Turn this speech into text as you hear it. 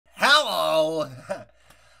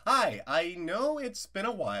I know it's been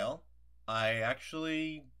a while. I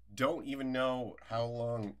actually don't even know how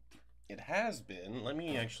long it has been. Let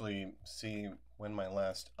me actually see when my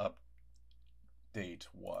last update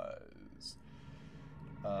was.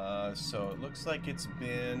 So it looks like it's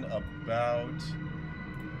been about.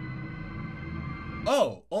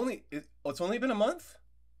 Oh, it's only been a month.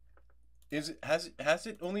 Is it has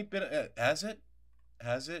it only been has it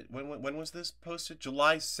when was this posted?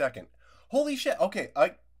 July 2nd. Holy shit. Okay,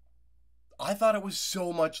 I thought it was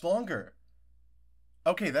so much longer.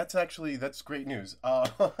 Okay, that's great news. I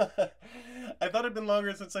thought it'd been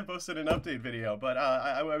longer since I posted an update video, but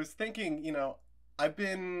I was thinking, I've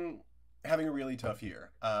been having a really tough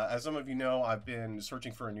year. As some of you know, I've been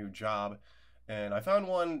searching for a new job, and I found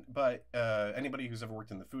one. But anybody who's ever worked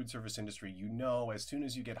in the food service industry, as soon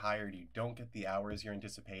as you get hired, you don't get the hours you're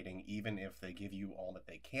anticipating, even if they give you all that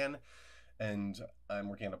they can. And I'm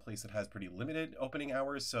working at a place that has pretty limited opening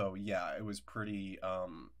hours, so yeah, it was clear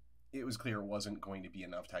it wasn't going to be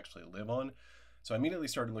enough to actually live on. So I immediately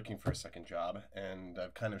started looking for a second job, and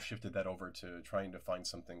I've kind of shifted that over to trying to find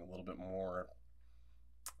something a little bit more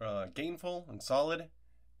gainful and solid,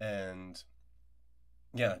 and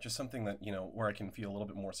yeah, just something that where I can feel a little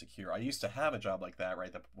bit more secure. I used to have a job like that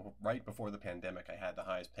right before the pandemic. I had the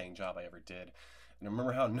highest paying job I ever did, and I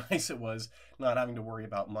remember how nice it was not having to worry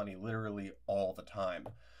about money literally all the time.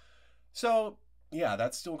 So yeah,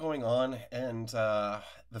 that's still going on, and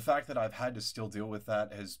the fact that I've had to still deal with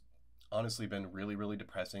that has honestly been really, really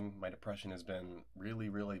depressing. My depression has been really,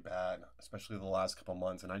 really bad, especially the last couple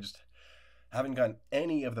months, and I just haven't gotten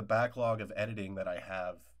any of the backlog of editing that I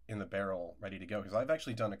have in the barrel ready to go, because I've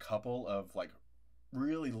actually done a couple of like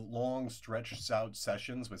really long stretched out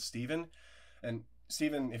sessions with Steven. And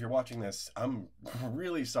Steven, if you're watching this, I'm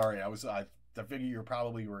really sorry. I figure you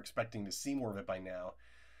probably were expecting to see more of it by now,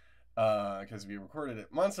 because we recorded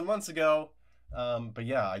it months and months ago. But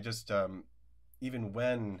yeah, I just even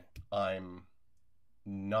when I'm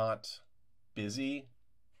not busy,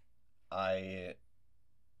 I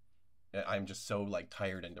I'm just so like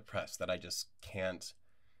tired and depressed that I just can't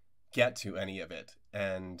get to any of it.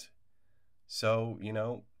 And so,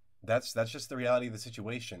 that's just the reality of the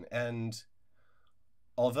situation. And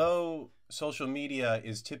although social media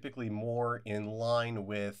is typically more in line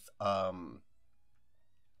with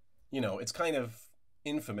it's kind of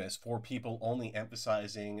infamous for people only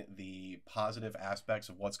emphasizing the positive aspects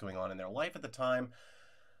of what's going on in their life at the time.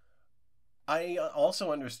 I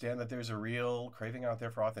also understand that there's a real craving out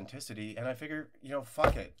there for authenticity, and I figure,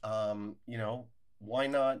 fuck it. Why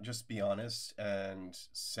not just be honest and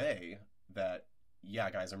say that,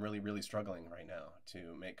 yeah, guys, I'm really, really struggling right now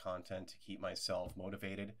to make content to keep myself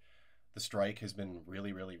motivated. The strike has been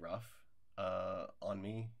really, really rough on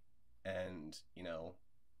me, and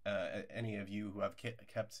any of you who have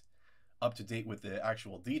kept up to date with the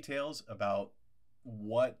actual details about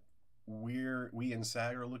what we in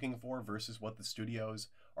SAG are looking for versus what the studios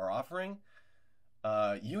are offering,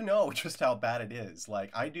 just how bad it is.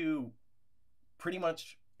 Like, I do pretty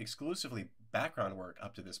much exclusively background work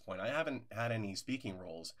up to this point. I haven't had any speaking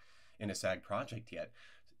roles in a SAG project yet,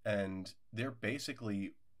 and they're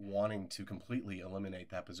basically wanting to completely eliminate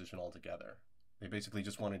that position altogether. They basically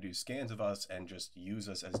just want to do scans of us and just use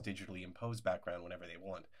us as digitally imposed background whenever they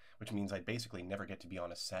want, which means I basically never get to be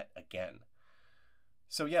on a set again.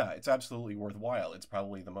 So yeah, it's absolutely worthwhile. It's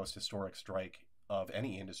probably the most historic strike of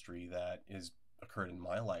any industry that has occurred in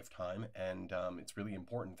my lifetime, and it's really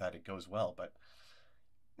important that it goes well. But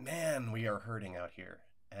man, we are hurting out here,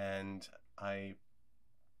 and I'd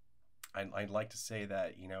like to say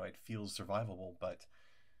that it feels survivable, but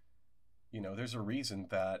there's a reason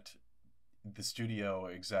that the studio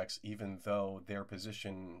execs, even though their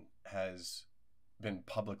position has been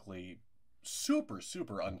publicly super,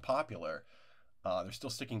 super unpopular, they're still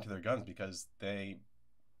sticking to their guns because they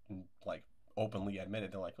like openly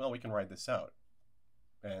admitted they're like, well, we can ride this out,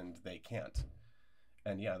 and they can't.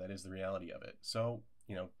 And yeah, that is the reality of it. So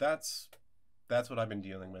that's what I've been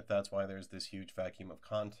dealing with. That's why there's this huge vacuum of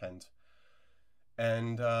content.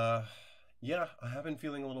 And yeah, I have been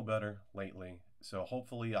feeling a little better lately. So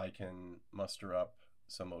hopefully I can muster up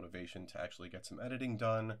some motivation to actually get some editing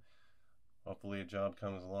done. Hopefully a job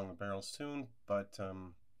comes along the barrel soon. But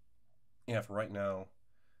yeah, for right now,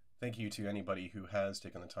 thank you to anybody who has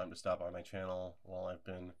taken the time to stop by my channel while I've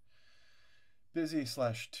been busy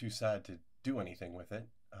 / too sad to do anything with it.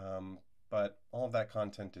 But all of that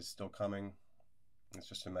content is still coming. It's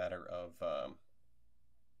just a matter of,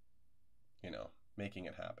 making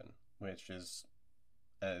it happen, which is,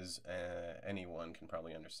 as anyone can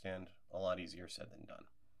probably understand, a lot easier said than done.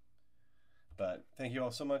 But thank you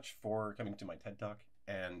all so much for coming to my TED Talk,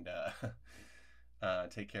 and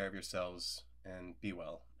take care of yourselves and be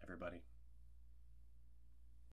well, everybody.